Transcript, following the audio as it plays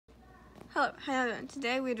Hello, how you doing?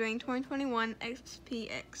 Today we're doing 2021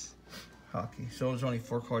 SPX. Hockey. So there's only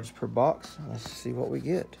 4 cards per box. Let's see what we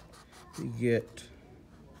get. We get,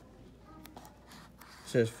 it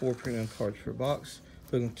says 4 premium cards per box.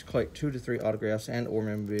 Looking to collect 2 to 3 autographs and or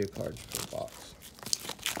memorabilia cards per box.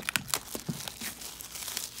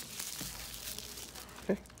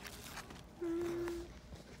 Okay.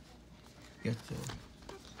 Get the.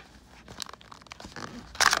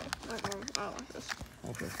 I like this.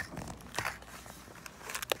 Okay.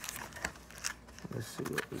 Let's see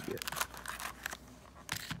what we get.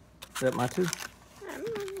 Is that my 2?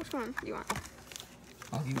 Which one do you want?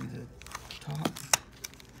 I'll give you the top.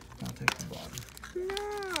 I'll take the bottom. No.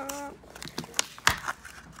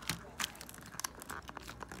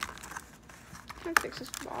 I'll fix this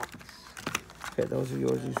box. Okay, those are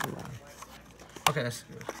yours. These are mine. Okay, that's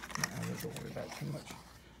good. Don't worry about it too much.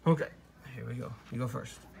 Okay, here we go. You go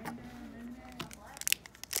first.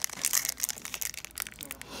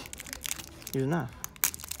 Here's a knife.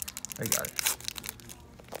 I got it.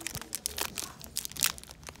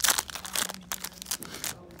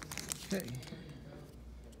 Okay.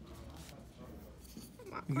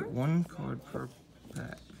 You get 1 card per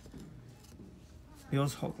pack.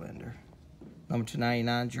 Bill's Hoglander. Number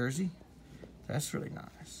 299 jersey. That's really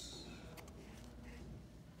nice.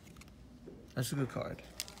 That's a good card.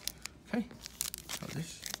 Okay. Oh,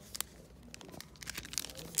 this.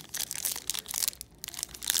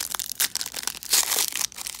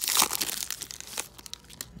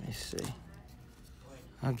 Let me see.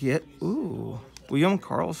 I'll get, William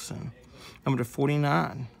Carlson. Number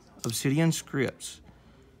 49. Obsidian Scripts.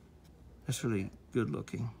 That's really good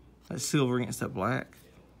looking. That silver against that black.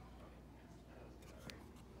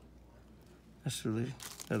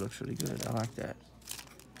 That looks really good. I like that.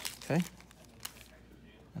 Okay.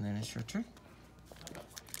 And then it's your turn.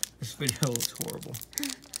 This video looks horrible.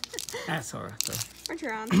 That's all right though. What's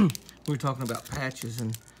your on? We were talking about patches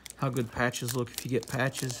and how good patches look if you get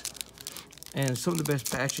patches. And some of the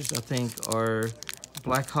best patches I think are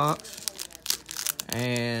Blackhawks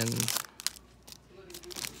and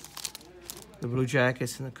the Blue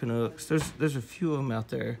Jackets and the Canucks. There's a few of them out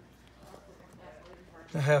there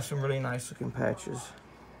that have some really nice looking patches.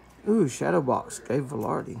 Ooh, Shadow Box, Gabe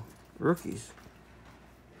Velarde, rookies.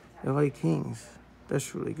 LA Kings,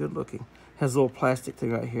 that's really good looking. Has a little plastic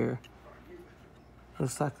thing right here.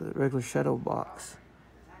 Looks like a regular Shadow Box.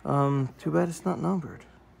 Too bad it's not numbered.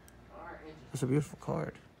 That's a beautiful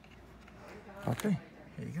card. Okay,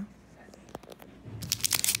 here you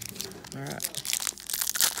go. All right.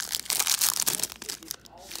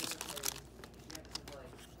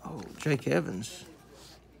 Oh, Jake Evans.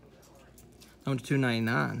 Number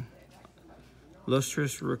 299.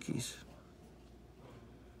 Lustrous Rookies.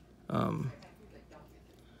 Number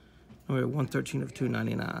 113 of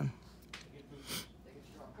 299.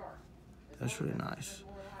 That's really nice.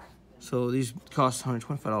 So these cost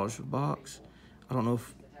 $125 a box. I don't know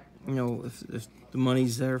if if the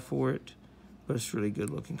money's there for it, but it's really good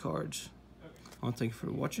looking cards. I want to thank you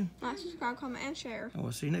for watching. Like, subscribe, comment, and share. And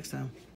we'll see you next time.